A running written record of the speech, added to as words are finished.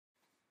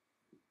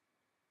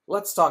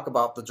Let's talk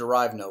about the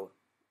Derive node.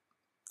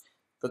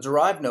 The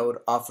Derive node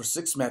offers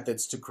 6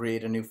 methods to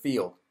create a new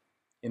field.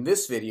 In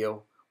this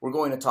video, we're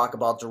going to talk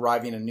about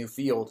deriving a new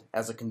field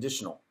as a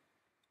conditional.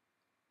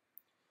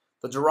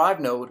 The Derive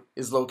node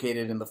is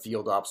located in the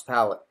Field Ops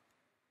palette.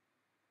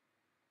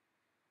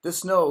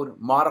 This node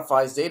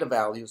modifies data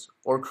values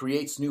or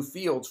creates new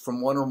fields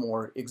from one or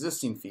more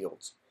existing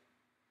fields.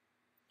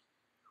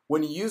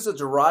 When you use the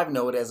Derive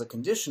node as a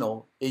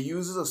conditional, it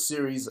uses a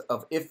series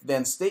of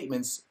if-then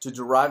statements to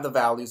derive the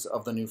values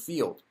of the new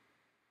field.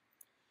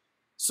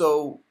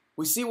 So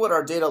we see what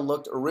our data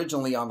looked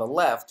originally on the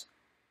left.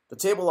 The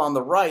table on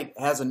the right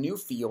has a new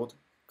field,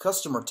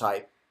 customer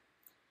type,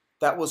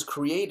 that was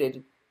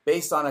created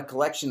based on a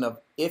collection of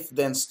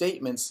if-then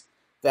statements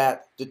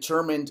that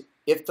determined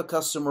if the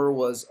customer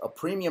was a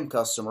premium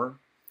customer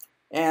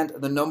and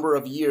the number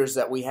of years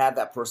that we had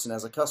that person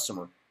as a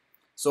customer.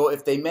 So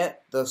if they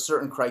met the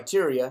certain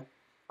criteria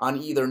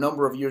on either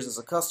number of years as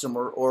a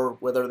customer or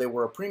whether they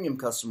were a premium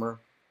customer,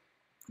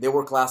 they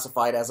were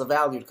classified as a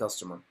valued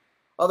customer.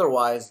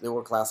 Otherwise, they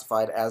were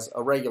classified as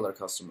a regular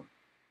customer.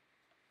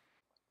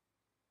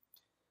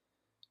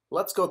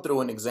 Let's go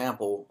through an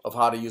example of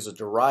how to use a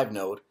Derive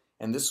node,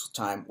 and this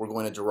time we're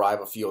going to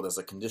derive a field as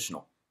a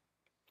conditional.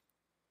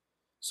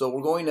 So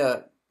we're going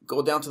to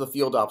go down to the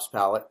Field Ops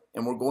palette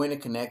and we're going to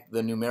connect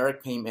the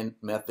numeric payment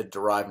method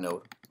Derive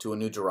node to a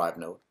new Derive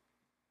node.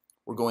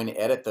 We're going to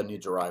edit the new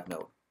Derive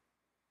node.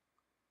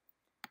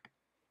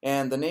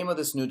 And the name of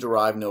this new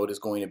Derive node is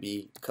going to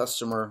be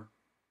customer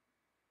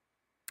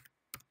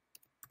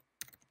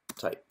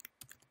type.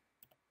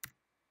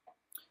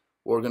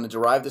 We're going to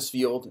derive this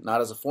field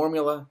not as a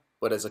formula,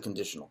 but as a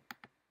conditional.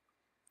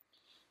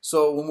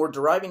 So when we're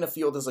deriving a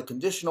field as a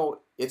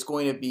conditional, it's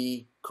going to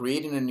be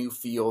creating a new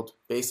field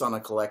based on a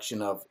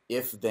collection of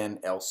if, then,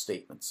 else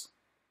statements.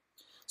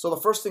 So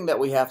the first thing that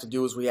we have to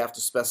do is we have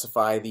to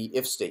specify the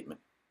if statement.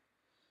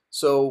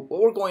 So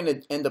what we're going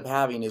to end up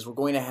having is we're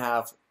going to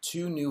have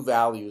two new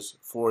values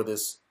for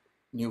this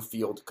new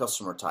field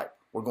customer type.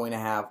 We're going to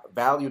have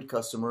valued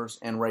customers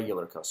and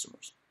regular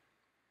customers.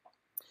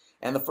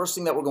 And the first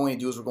thing that we're going to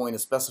do is we're going to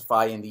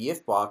specify in the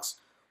if box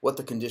what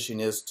the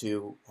condition is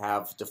to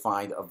have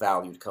defined a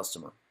valued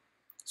customer.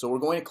 So we're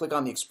going to click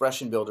on the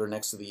expression builder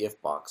next to the if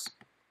box.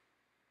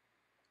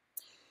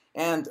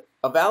 And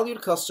a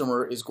valued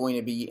customer is going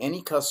to be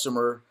any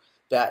customer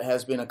that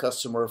has been a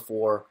customer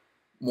for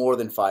more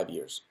than 5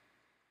 years.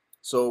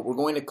 So we're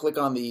going to click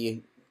on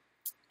the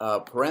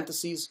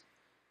parentheses.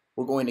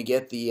 We're going to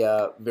get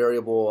the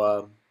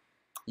variable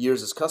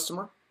years as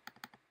customer.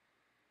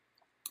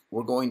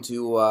 We're going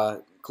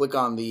to click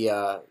on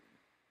the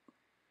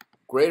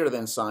greater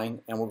than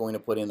sign and we're going to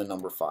put in the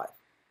number 5.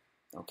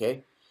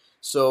 Okay?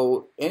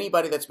 So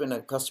anybody that's been a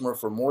customer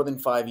for more than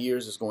 5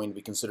 years is going to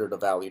be considered a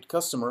valued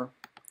customer.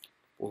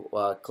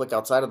 We'll click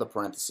outside of the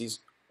parentheses,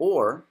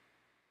 or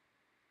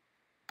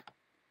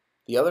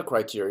the other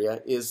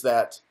criteria is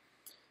that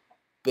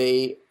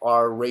they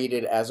are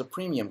rated as a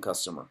premium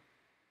customer.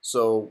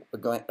 So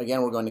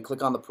again, we're going to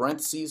click on the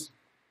parentheses.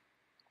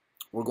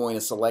 We're going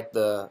to select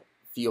the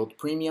field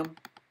premium.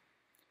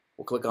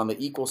 We'll click on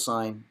the equal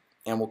sign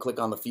and we'll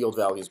click on the field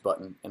values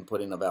button and put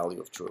in a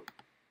value of true.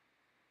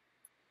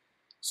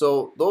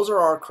 So those are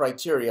our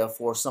criteria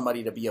for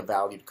somebody to be a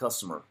valued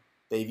customer.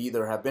 They've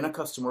either have been a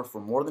customer for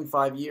more than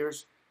 5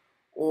 years,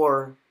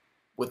 or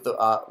with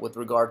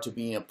regard to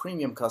being a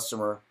premium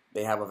customer,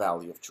 they have a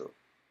value of true.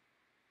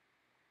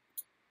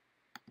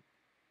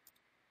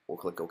 We'll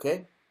click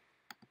OK.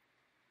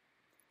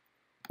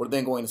 We're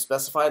then going to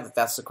specify that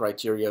that's the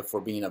criteria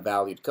for being a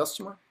valued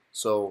customer.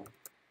 So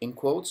in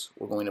quotes,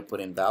 we're going to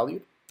put in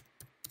valued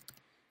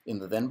in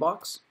the then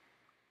box.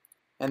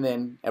 And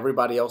then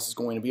everybody else is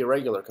going to be a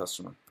regular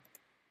customer.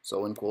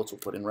 So in quotes, we'll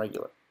put in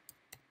regular.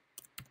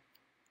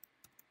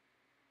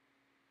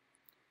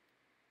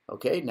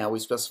 Okay, now we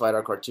specified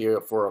our criteria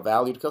for a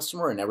valued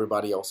customer and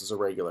everybody else is a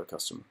regular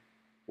customer.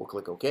 We'll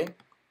click OK.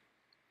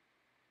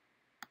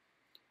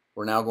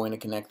 We're now going to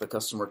connect the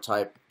customer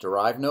type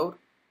Derive node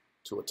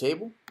to a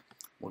table.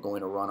 We're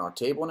going to run our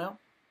table now.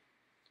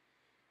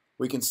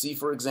 We can see,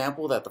 for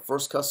example, that the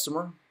first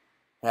customer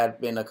had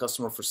been a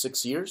customer for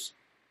 6 years.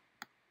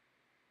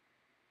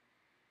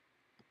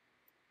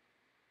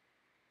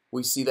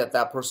 We see that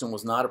that person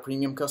was not a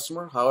premium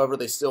customer. However,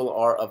 they still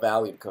are a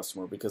valued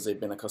customer because they've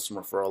been a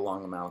customer for a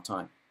long amount of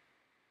time.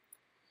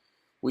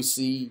 We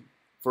see,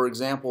 for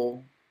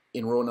example,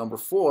 in row number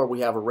 4,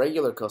 we have a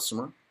regular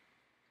customer.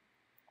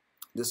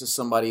 This is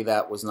somebody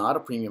that was not a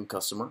premium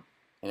customer.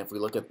 And if we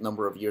look at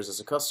number of years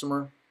as a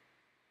customer,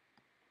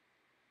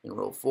 in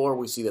row 4,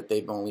 we see that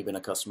they've only been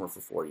a customer for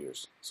 4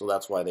 years. So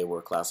that's why they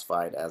were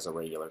classified as a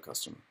regular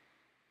customer.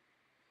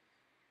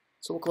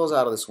 So we'll close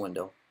out of this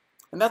window.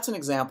 And that's an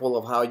example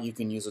of how you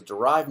can use a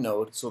Derive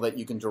node so that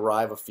you can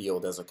derive a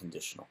field as a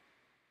conditional.